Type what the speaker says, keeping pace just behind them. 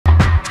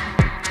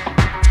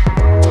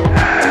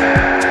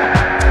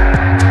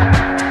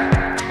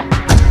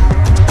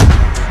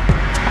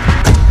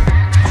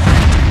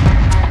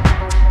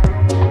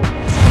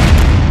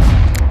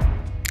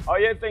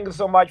you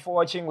so much for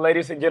watching,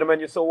 ladies and gentlemen.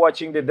 You're so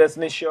watching the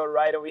Destiny Show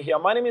right over here.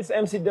 My name is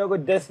MC Dogo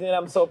Destiny, and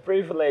I'm so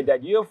privileged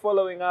that you're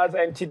following us.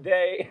 And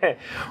today,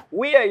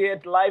 we are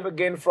yet live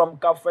again from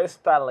Cafe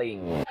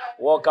Starling.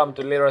 Welcome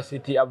to Lira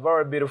City, a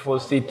very beautiful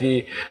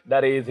city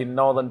that is in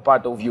northern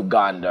part of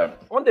Uganda.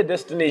 On the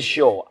Destiny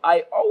Show,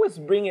 I always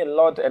bring a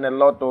lot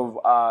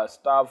of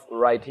stuff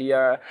right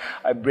here.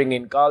 I bring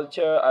in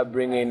culture, I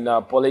bring in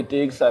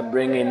politics, I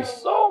bring in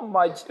so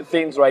much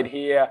things right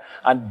here.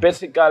 And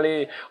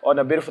basically, on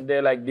a beautiful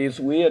day like this,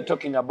 we are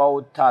talking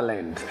about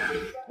talent.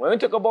 When we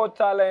talk about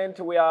talent,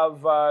 we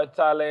have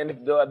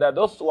talent. There are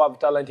those who have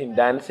talent in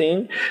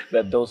dancing, there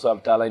are those who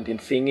have talent in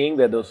singing,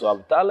 there are those who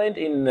have talent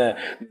in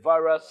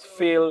various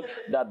fields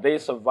that they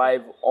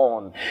survive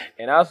on.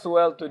 And as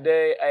well,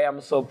 today I am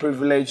so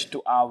privileged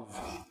to have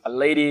a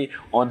lady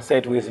on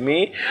set with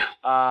me,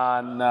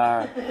 and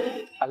a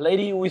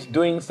lady who is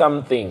doing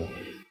something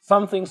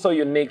so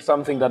unique,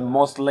 something that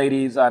most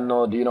ladies are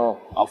not,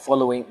 are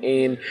following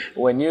in.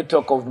 When you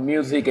talk of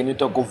music and you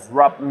talk of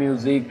rap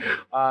music,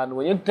 and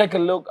when you take a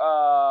look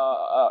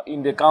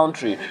in the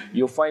country,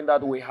 you find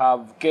that we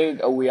have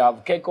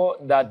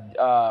Keiko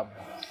that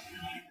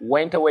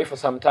went away for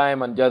some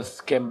time and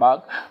just came back,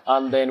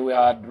 and then we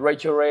had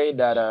Rachel Ray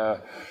that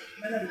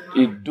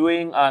is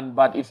doing,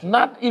 but it's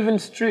not even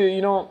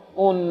straight,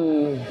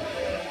 on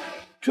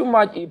too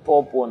much hip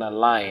hop on a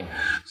line.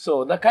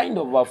 So the kind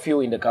of a few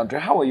in the country.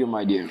 How are you,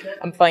 my dear?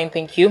 I'm fine,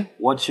 thank you.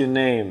 What's your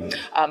name?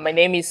 My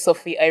name is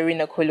Sophie Irene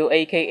Akulu,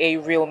 aka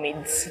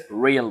REALMIDS.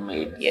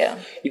 REALMIDS. Yeah.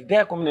 Is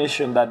there a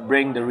combination that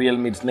bring the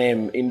REALMIDS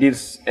name in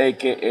this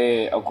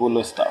aka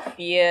Akulu stuff?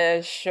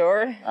 Yeah,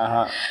 sure.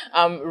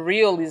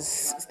 Real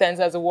stands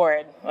as a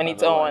word on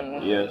its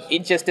own. Yes.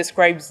 It just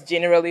describes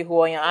generally who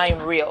I am.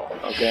 I'm real.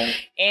 Okay.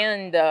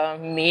 And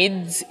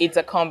mids, it's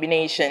a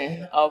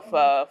combination of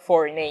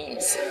four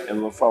names.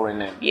 And a foreign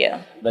name.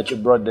 Yeah. That you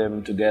brought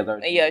them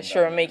together. Yeah,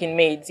 sure. Making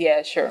mids.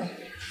 Yeah, sure.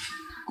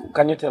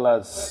 Can you tell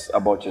us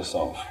about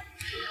yourself?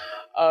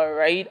 All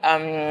right.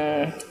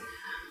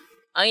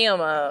 I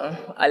am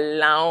a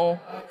Lao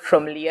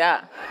from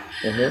Lia.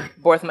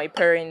 Both my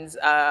parents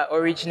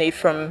originate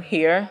from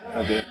here.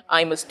 Okay.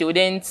 I'm a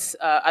student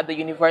at the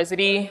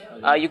university,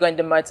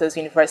 Uganda Matters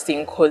University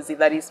in Kozi,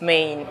 that is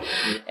Maine.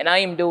 And I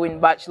am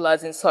doing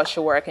bachelor's in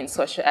social work and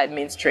social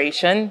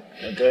administration.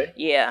 Okay.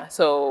 Yeah,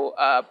 so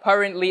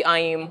currently I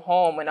am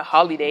home on a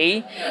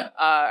holiday,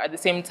 at the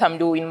same time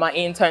doing my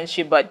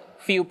internship, but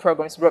few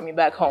programs brought me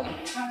back home.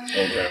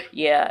 Okay.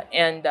 Yeah,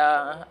 and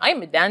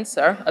I'm a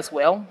dancer as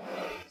well.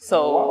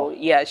 So, wow.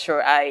 Yeah,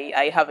 sure.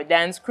 I have a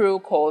dance crew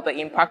called the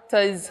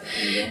Impactors.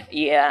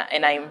 Yeah,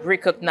 and I'm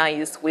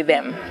recognized with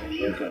them.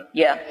 Okay.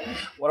 Yeah.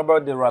 What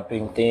about the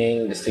rapping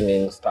thing, the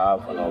singing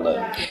stuff and all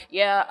that?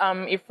 Yeah,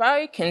 if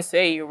I can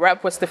say,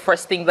 rap was the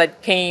first thing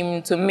that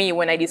came to me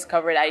when I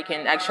discovered I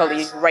can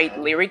actually write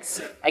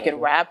lyrics. I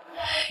can rap,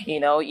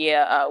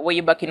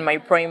 way back in my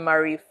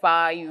primary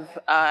 5,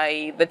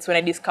 that's when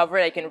I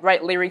discovered I can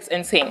write lyrics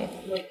and sing,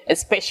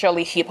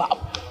 especially hip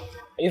hop.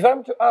 If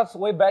I'm to ask,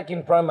 way back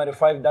in primary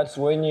 5, that's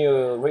when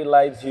you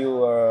realized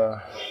you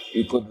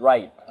could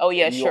write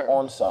your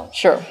own song,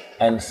 sure,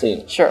 and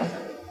sing. Sure.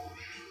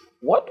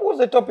 What was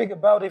the topic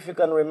about, if you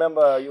can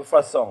remember your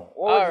first song?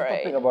 What was the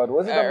topic about?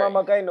 Was it a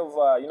mama kind of,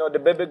 the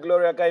Baby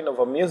Gloria kind of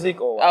a music?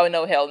 Or what? Oh,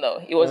 no, hell no.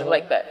 It wasn't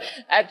like that.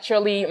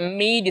 Actually,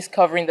 me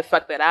discovering the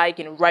fact that I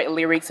can write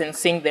lyrics and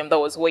sing them, that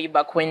was way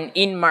back when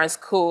in my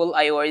school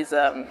I was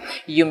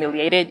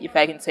humiliated, if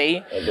I can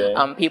say. Okay.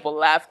 People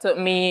laughed at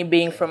me,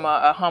 being from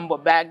a humble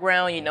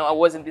background. I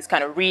wasn't this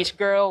kind of rich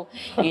girl,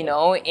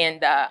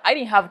 and I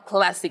didn't have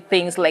classic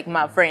things like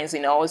my friends,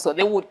 so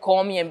they would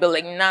call me and be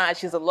like, nah,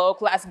 she's a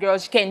low-class girl,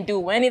 she can't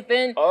do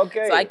anything.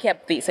 Okay. So I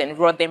kept this and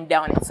wrote them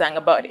down and sang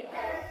about it.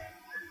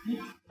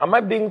 Am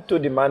I being too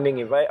demanding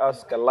if I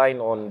ask a line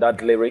on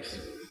that lyrics?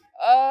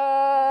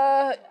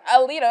 A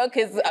little,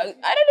 because I don't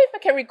know if I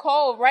can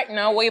recall right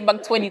now, way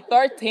back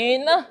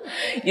 2013,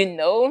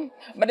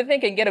 but I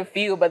think I can get a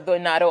few, but though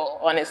not all,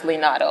 honestly,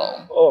 not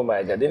all. Oh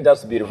my God, then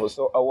that's beautiful.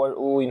 So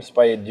who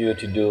inspired you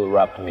to do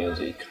rap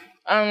music?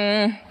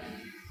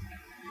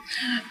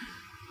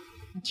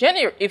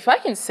 Jenny, if I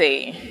can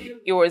say,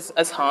 it was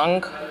a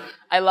song.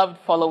 I loved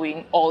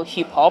following all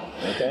hip hop.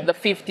 Okay. The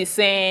 50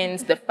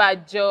 Cents, the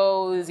Fat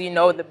Joes, the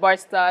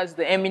Barstars,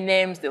 the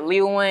Eminems, the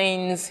Lil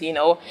Waynes,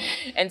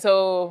 And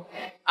so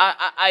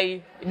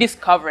I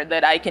discovered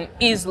that I can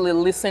easily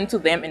listen to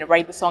them and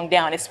write the song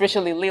down,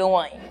 especially Lil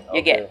Wayne,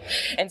 you get.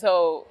 And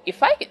so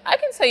if I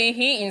can say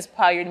he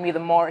inspired me the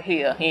more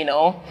here, to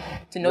know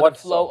the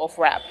flow of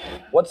rap.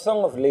 What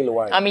song of Lil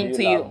Wayne? I'm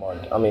into you.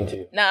 I'm into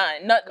you. Nah,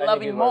 not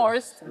Loving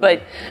Morse,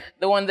 but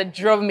the one that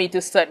drove me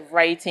to start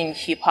writing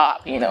hip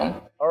hop,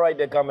 All right,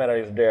 the camera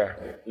is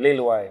there.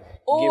 Lil Wayne,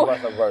 give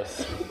us a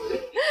verse.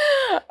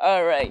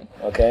 All right.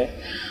 Okay.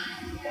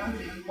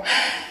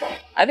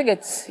 I think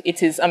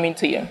it is I'm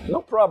into you.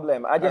 No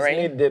problem. I just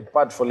need the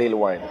part for Lil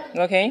Wayne.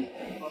 Okay.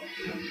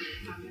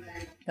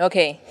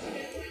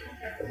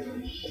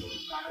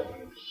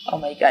 Oh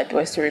my God, do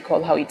I still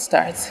recall how it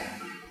starts?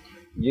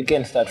 You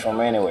can start from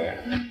anywhere.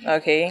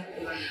 Okay.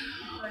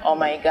 Oh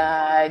my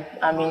God,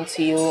 I'm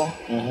into you.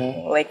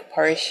 Like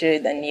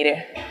Parachute,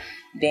 Anita.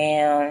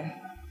 Damn.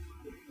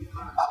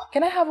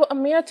 Can I have a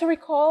minute to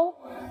recall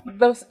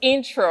the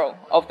intro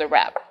of the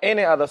rap?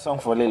 Any other song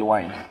for Lil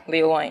Wayne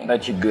Lil Wayne.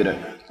 that you're good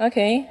at?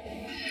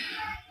 Okay.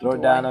 Throw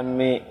down on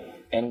me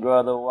and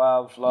grow the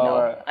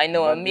wildflower. No, I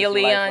know But a this life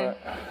million.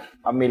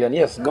 A million,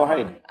 yes, go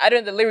ahead. I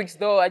don't know the lyrics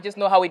though, I just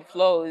know how it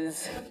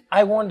flows.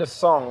 I want the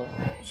song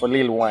for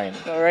Lil Wayne.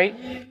 Alright?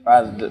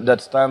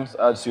 That stands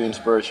as your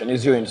inspiration.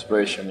 Is your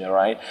inspiration, yeah,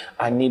 right?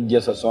 I need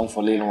just a song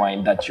for Lil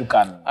Wayne that you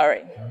can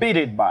Alright. beat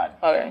it bad.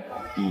 Alright.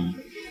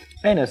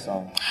 Any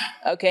song.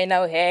 Okay,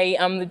 now hey,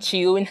 I'm the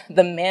tune,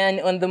 the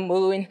man on the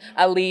moon.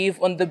 I live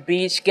on the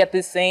beach, get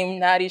the same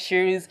naughty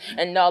shoes,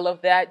 and all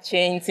of that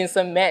changed since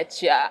I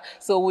met ya.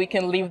 So we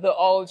can leave the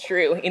all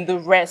true in the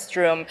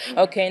restroom.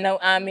 Okay, now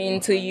I'm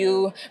into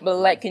you, but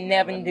like you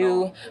never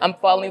knew. I'm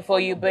falling for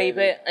you,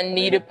 baby. I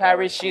need a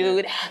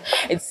parachute.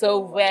 It's so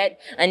wet,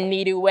 I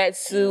need a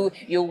wetsuit.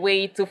 You're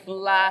way to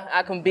fly,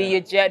 I can be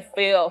your jet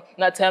fuel.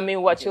 Now tell me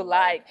what you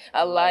like.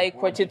 I like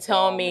what you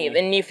tell me.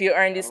 Then if you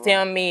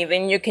understand me,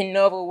 then you can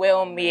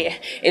overwhelm me.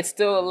 It's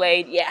too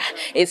late, yeah.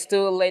 It's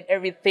too late.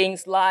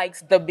 Everything's like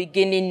the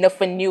beginning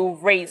of a new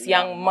race,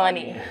 Young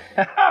Money.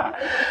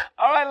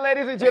 All right,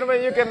 ladies and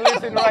gentlemen, you can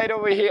listen right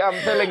over here. I'm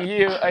telling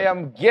you,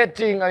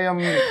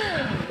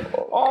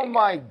 oh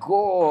my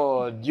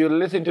God. You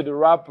listen to the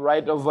rap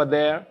right over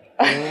there.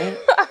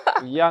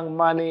 Young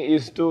Money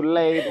is too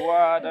late,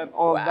 what, and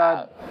all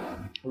that.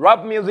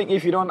 Rap music,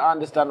 if you don't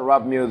understand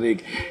rap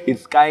music,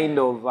 it's kind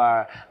of,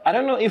 I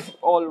don't know if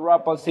all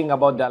rappers sing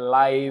about their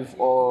life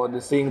or the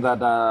things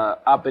that are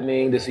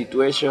happening, the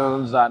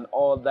situations and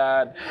all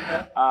that.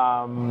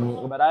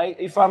 But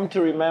if I'm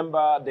to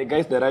remember the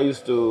guys that I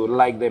used to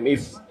like them,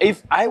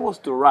 if I was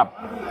to rap,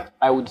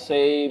 I would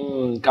say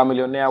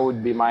Chameleonaire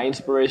would be my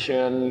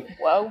inspiration.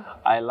 Wow.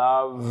 I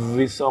love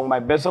this song. My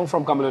best song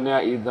from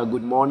Chameleonaire is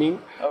Good Morning.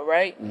 All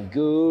right.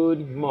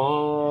 Good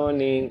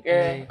morning.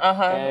 Yeah.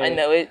 I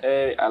know it.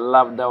 I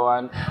love that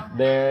one.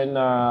 Then,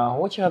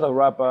 which other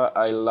rapper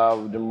I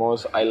love the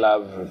most? I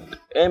love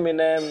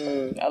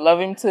Eminem. I love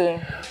him too.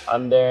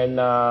 And then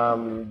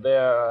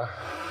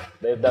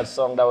there's that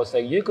song that was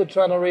saying, you could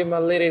try to read my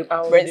lyrics.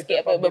 Birds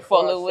can't but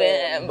follow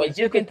him. But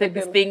you can take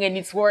this thing and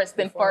it's worse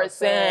than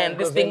farcing.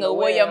 This thing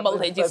away, I'm gonna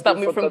let you stop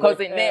me from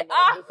causing it.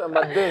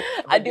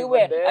 I do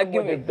it. I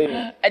give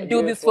it. I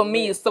do this for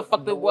me. So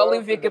fuck the world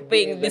if you can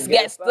think. This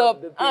gets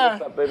stopped.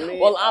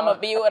 Well, I'ma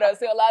be what I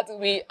say a lot to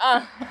be.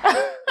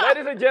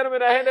 Ladies and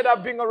gentlemen, I ended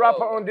up being a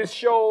rapper on this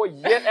show.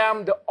 Yet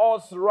I'm the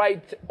host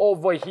right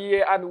over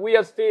here. And we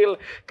are still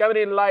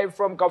coming in live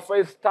from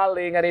Cafe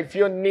Starling. And if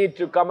you need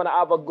to come and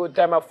have a good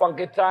time, a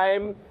funky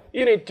time,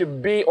 you need to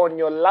be on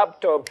your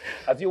laptop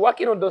as you're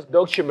working on those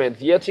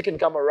documents. Yes, you can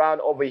come around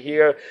over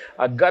here.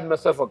 I got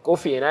myself a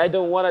coffee, and I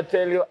don't want to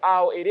tell you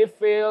how it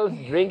feels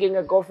drinking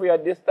a coffee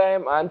at this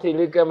time until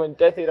you come and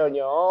test it on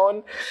your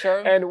own.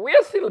 Sure. And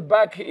we're still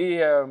back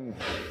here,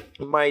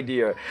 my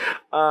dear.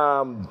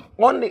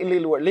 Only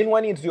Lil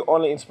Wayne is your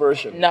only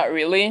inspiration. Not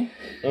really.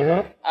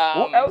 Who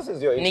else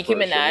is your inspiration? Nicki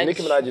Minaj.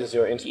 Nicki Minaj is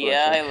your inspiration.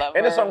 Yeah, I love her.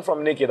 Any song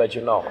from Nicki that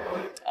you know?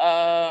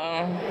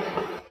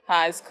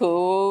 High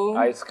School.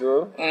 High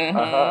School.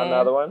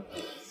 Another one.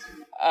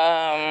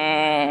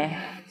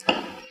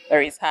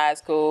 There is High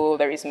School.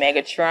 There is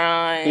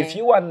Megatron. If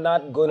you are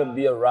not gonna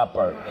be a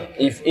rapper,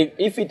 if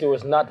it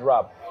was not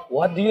rap,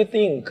 what do you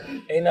think?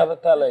 Any other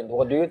talent?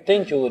 What do you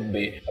think you would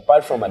be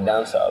apart from a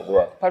dancer as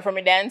well? Apart from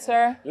a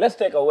dancer. Let's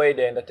take away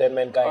the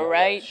entertainment kind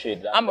of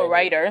shit. I'm a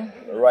writer.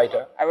 A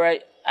writer. I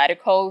write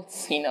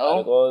articles, you know.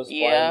 Articles,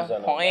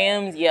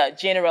 poems. Yeah,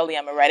 generally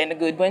I'm a writing a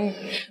good one.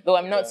 Though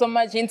I'm not so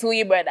much into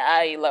it, but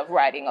I love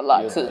writing a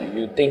lot too.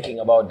 You're thinking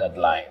about that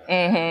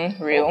line.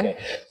 Real. Okay.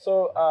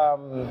 So,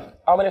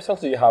 how many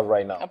songs do you have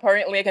right now?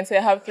 Apparently I can say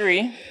I have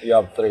 3. You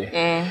have 3.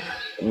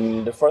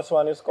 The first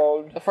one is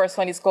called? The first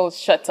one is called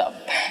Shut Up.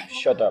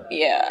 Shut Up.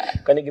 Yeah.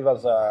 Can you give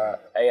us a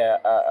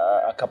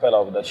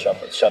cappella of that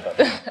Shut Up?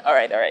 All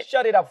right.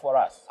 Shut it up for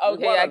us.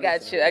 Okay, I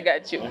got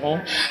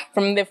you.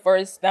 From the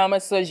first time I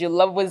saw your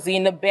love was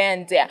in a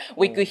band.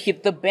 We could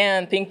hit the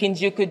band, thinking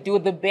you could do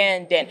the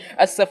band. Then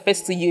I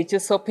surfaced to you,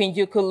 just hoping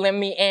you could let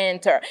me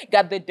enter.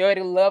 Got the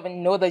dirty love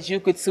and know that you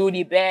could suit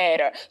it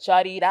better.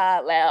 Shout it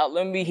out loud,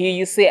 let me hear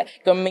you say,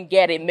 come and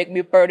get it, make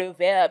me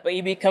pervert.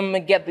 Baby, come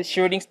and get the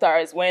shooting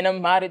stars when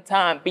I'm out of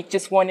time.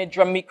 Bitches wanna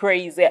drive me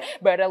crazy,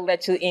 but I'll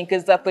let you in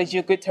cause I thought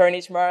you could turn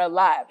each more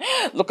alive.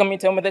 Look at me,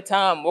 tell me the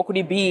time, what could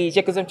it be?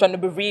 Yeah, cause I'm trying to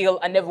be real,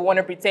 I never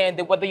wanna pretend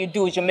that whether you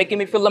do, you're making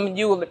me feel I'm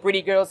you, the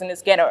pretty girls in the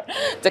scanner,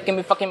 taking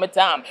me fucking my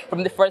time.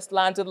 From the first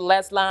line to the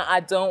last line, I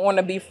don't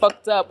wanna be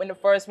fucked up. When the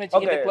first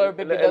mention in the club,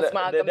 baby, don't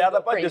smile. The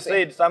other part you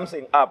said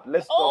something up.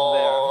 Let's stop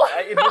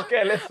there. It's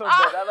okay, let's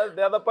stop there.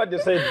 The other part you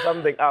said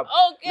something up.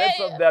 Okay. Let's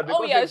stop there.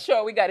 Oh yeah,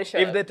 sure, we got it, sure.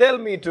 If they tell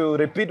me to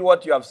repeat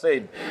what you have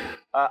said,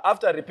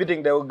 After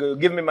repeating, they will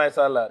give me my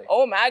salary.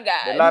 Oh my The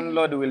God.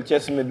 landlord will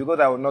chase me because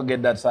I will not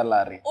get that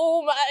salary.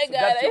 Oh my So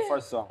God. that's your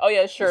first song. Oh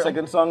yeah, The sure.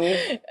 second song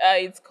is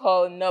It's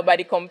called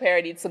Nobody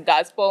Compared. It's a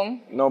gospel.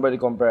 Nobody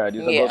Compared.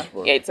 It's a Yeah,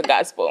 gospel. yeah, it's a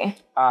gospel.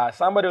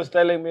 Somebody was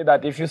telling me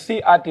that if you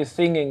see artists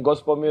singing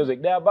gospel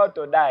music, they're about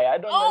to die. I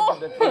don't know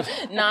if it's the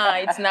truth. Nah,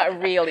 it's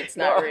not real. It's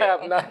not No, I am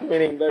real. not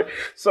meaning that.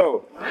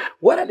 So,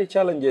 what are the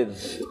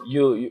challenges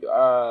you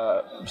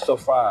so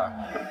far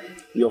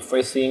you're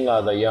facing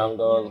as a young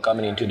girl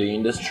coming into the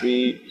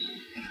industry?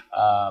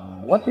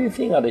 What do you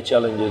think are the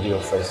challenges you're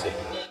facing?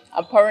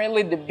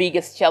 Apparently, the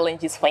biggest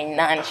challenge is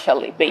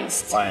financially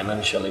based.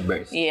 Financially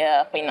based.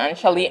 Yeah,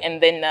 financially,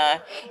 and then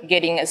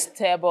getting a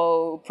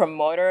stable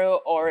promoter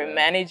or a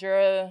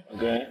manager.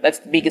 Okay. That's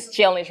the biggest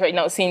challenge right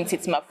now, since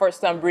it's my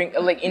first time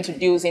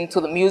introduced into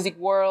the music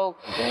world.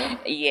 Okay.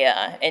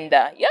 Yeah, and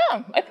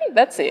yeah, I think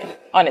that's it.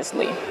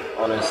 Honestly,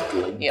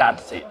 Honestly, yeah.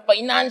 that's it.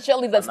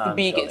 Financially, that's the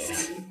Financially.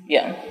 biggest.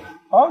 Yeah.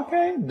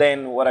 Okay.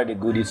 Then, what are the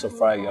goodies so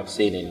far you have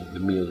seen in the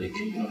music?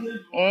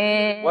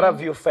 What have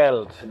you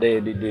felt? The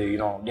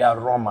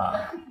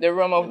aroma. The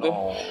room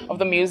of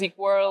the music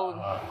world.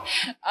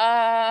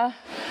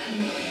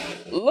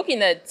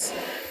 Looking at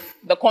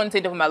the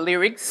content of my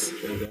lyrics,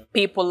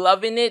 people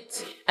loving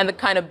it, and the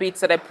kind of beats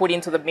that I put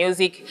into the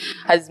music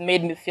has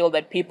made me feel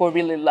that people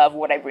really love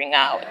what I bring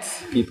out.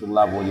 People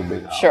love what you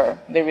bring out. Sure,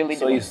 they really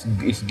So do.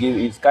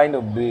 it's kind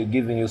of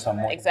giving you some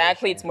more.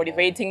 Exactly, it's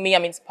motivating me.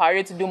 I'm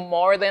inspired to do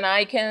more than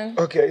I can.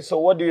 Okay, so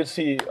what do you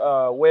see?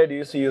 Where do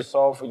you see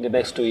yourself in the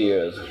next 2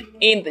 years?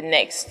 In the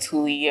next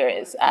 2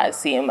 years, I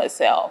see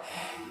myself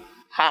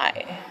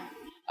high.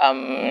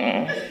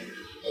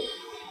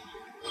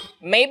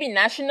 Maybe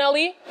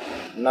nationally,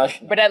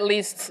 National. but at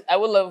least I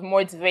will have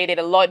motivated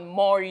a lot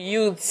more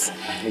youths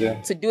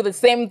Okay. to do the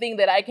same thing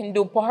that I can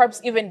do,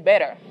 perhaps even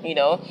better,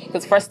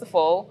 Because first of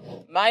all,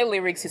 my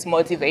lyrics is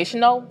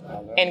motivational,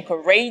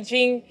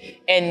 encouraging,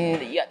 and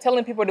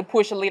telling people to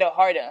push a little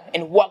harder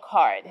and work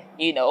hard,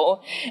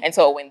 And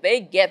so when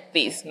they get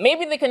this,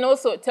 maybe they can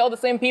also tell the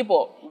same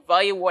people,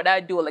 value what I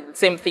do, like the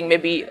same thing,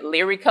 maybe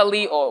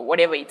lyrically or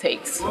whatever it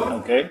takes.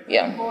 Okay.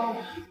 Yeah,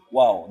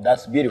 Wow,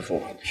 that's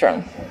beautiful.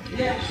 sure.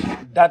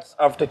 That's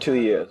after 2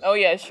 years. Oh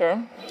yeah, sure.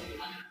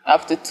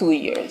 After 2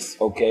 years.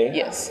 Okay.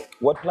 Yes.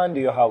 What plan do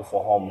you have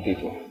for home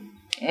people?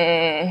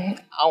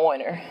 I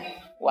want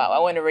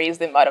to raise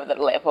them out of that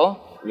level.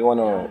 You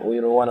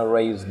wanna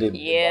raise the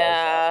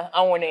Yeah,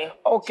 I want to.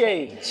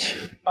 Okay.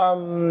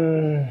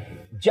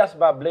 Just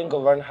by blink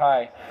of an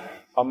eye,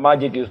 a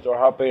magic is to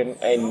happen,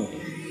 and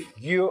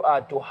you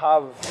are to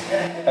have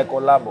a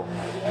collab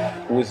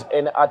with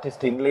any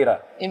artist in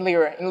Lira. In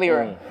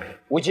Lyra.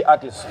 Which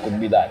artist could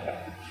be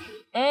that?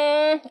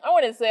 I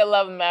want to say I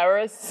love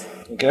Maris.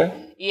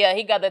 Okay. Yeah,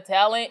 he got the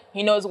talent.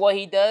 He knows what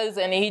he does,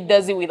 and he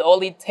does it with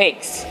all it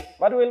takes.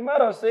 But will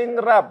Maro sing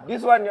rap?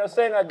 This one you're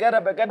saying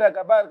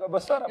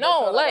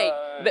No, like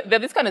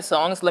this kind of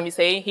songs. Let me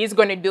say, he's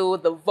going to do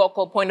the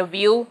vocal point of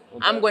view. Okay.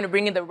 I'm going to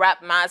bring in the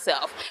rap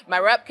myself. My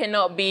rap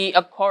cannot be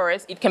a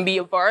chorus; it can be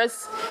a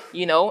verse,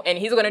 and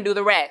he's going to do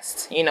the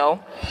rest. You know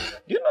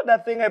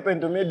that thing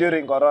happened to me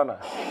during Corona.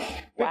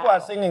 People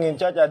are singing in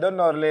church. I don't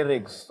know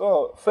lyrics,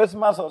 so face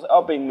mask was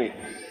helping me.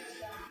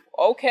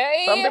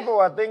 Okay. Some people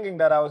were thinking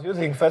that I was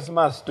using face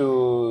mask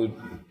to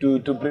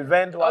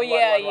prevent what,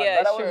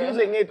 but I was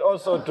using it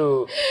also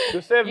to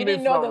save you me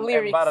didn't know from the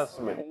lyrics.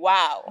 embarrassment.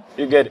 Wow.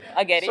 You get it?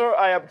 I get it. So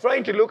I am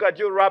trying to look at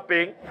you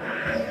rapping,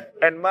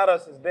 and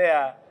Maros is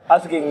there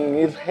asking in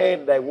his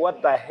head like,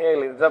 what the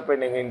hell is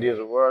happening in this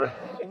world?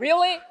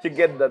 Really? To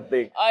get that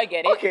thing. I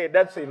get it. Okay,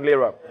 that's in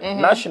lyric.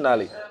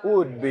 Nationally, who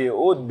would be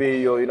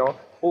your,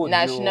 who would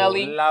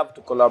Nationally, you love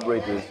to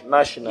collaborate with?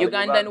 Nationally,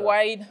 Ugandan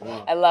wide.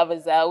 I love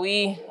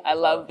Azawi. I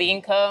love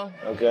Vinka.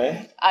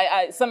 Okay.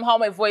 I somehow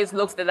my voice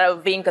looks that I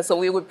love Vinka, so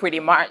we would pretty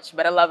much.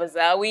 But I love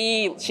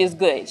Azawi. She's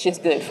good. She's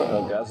good for me.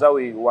 Okay,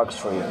 Azawi works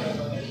for you.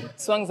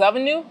 Swings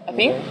Avenue, I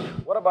think. Okay.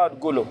 What about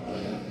Gulu?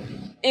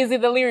 Is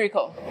it the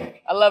lyrical?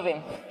 I love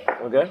him.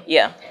 Okay.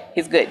 Yeah,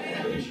 he's good.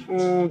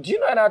 Do you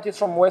know an artist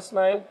from West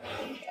Nile?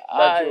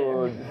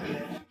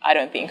 I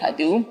don't think I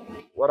do.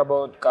 What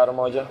about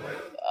Karamoja?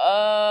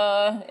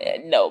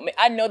 No.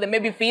 I know them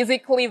maybe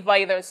physically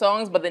via their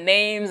songs, but the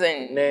names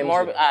and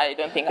more, I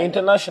don't think I do.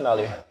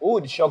 Internationally, who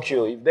would shock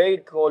you if they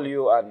call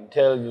you and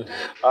tell you,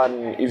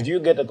 and if you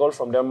get a call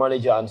from their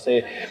manager and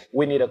say,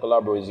 we need a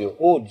collaboration with you,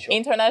 who would shock you?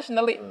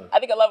 Internationally, I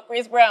think I love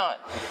Chris Brown.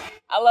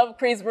 I love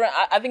Chris Brown.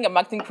 I think I'm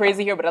acting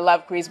crazy here, but I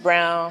love Chris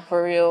Brown,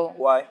 for real.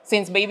 Why?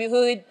 Since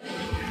babyhood.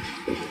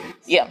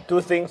 Yeah.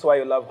 2 things why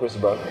you love Chris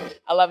Brown.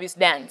 I love his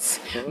dance.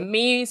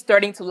 Me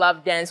starting to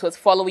love dance was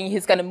following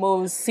his kind of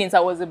moves since I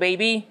was a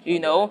baby,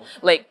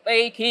 Like,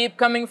 they keep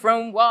coming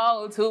from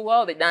wall to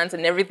wall, the dance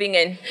and everything.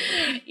 And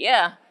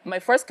yeah, my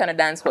first kind of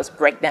dance was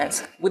break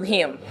dance with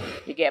him.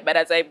 You get, but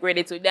as I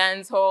upgraded to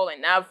dance hall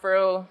and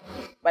Afro,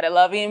 but I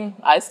love him.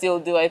 I still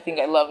do. I think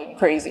I love him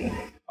crazy.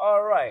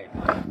 All right.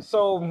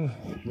 So,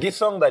 this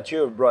song that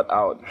you brought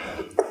out,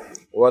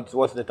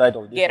 what's the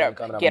title of this Get one up,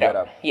 coming get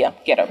up. Yeah,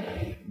 get up.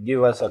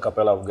 Give us a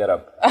cappella of Get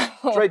Up.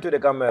 Straight to the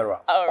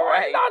camera. All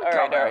right. Point that All right.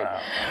 All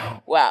camera.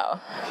 right. Wow.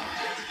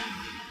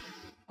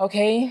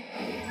 Okay.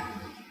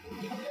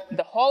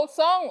 The whole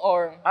song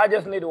or I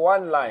just need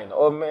one line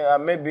or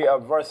maybe a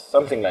verse,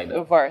 something like a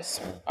that.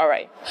 verse? All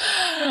right.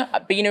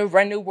 I've been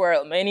around the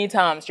world many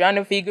times trying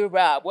to figure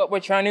out what we're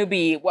trying to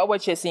be, what we're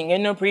chasing.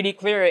 Ain't no pretty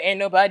clear, ain't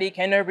nobody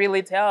can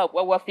really tell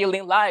what we're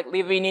feeling like.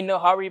 Living in a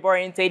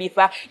horror-oriented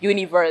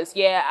universe.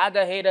 Yeah, I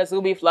got haters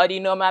who be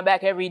flooding on my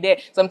back every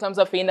day. Sometimes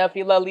I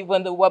feel I live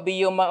on the what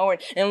be on my own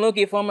and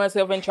looking for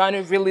myself and trying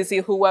to really see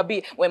who I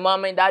be. When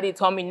mom and daddy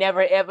told me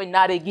never ever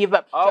not to give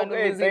up. Trying to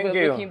lose thank even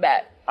you. looking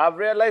back. I've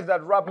realized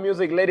that rap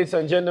music, ladies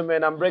and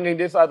gentlemen, I'm bringing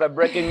this as a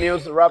breaking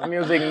news. Rap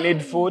music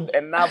need food,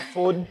 enough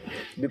food,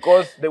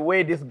 because the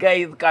way these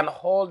guys can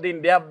hold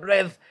in their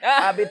breath,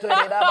 no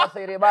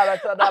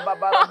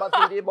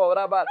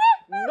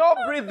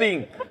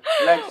breathing.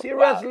 Like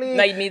seriously,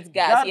 No, it needs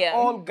gas, that yeah.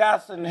 all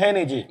gas and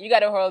energy. You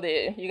gotta hold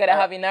it. You gotta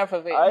have enough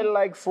of it. I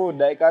like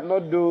food. I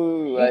cannot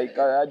do like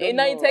I don't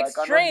know. It takes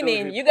I cannot do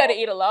training. hip You gotta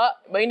hop. eat a lot,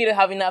 but you need to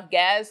have enough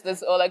gas.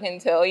 That's all I can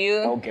tell you.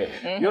 Okay,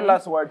 your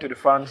last word to the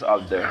fans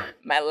out there.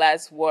 My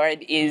last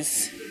word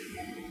is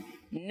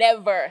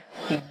never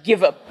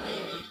give up.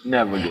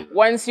 Never do.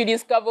 Once you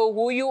discover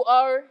who you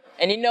are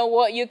and you know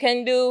what you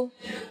can do,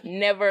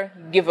 never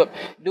give up.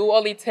 Do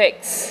all it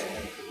takes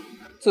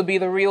to be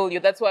the real you.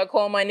 That's why I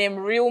call my name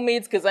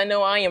REALMIDS, because I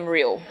know I am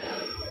real.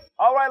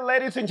 All right,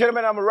 ladies and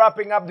gentlemen, I'm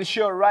wrapping up the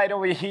show right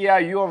over here.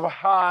 You have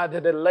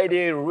heard the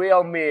lady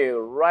Real Me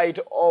right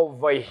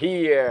over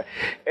here.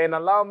 And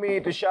allow me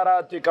to shout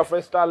out to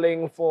Cafe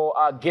Starling for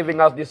giving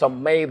us this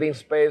amazing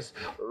space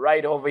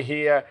right over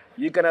here.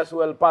 You can as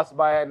well pass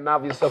by and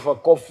have yourself a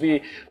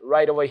coffee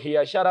right over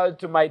here. Shout out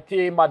to my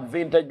team at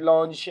Vintage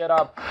Lounge. Shout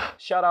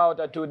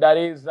out to that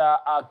is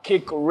a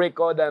Kick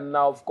Record, and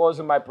of course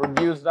my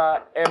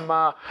producer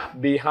Emma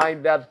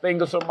behind that.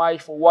 Thank you so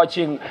much for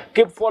watching.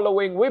 Keep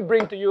following. We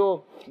bring to you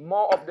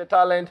more of the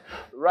talent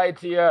right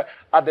here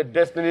at the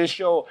Destiny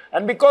Show.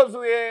 And because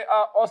we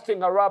are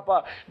hosting a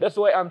rapper, that's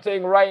why I'm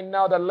saying right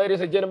now that, ladies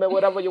and gentlemen,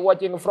 wherever you're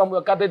watching from,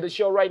 we're cutting the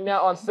show right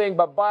now. I'm saying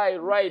bye-bye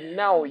right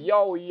now.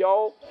 Yo,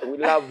 we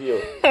love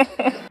you.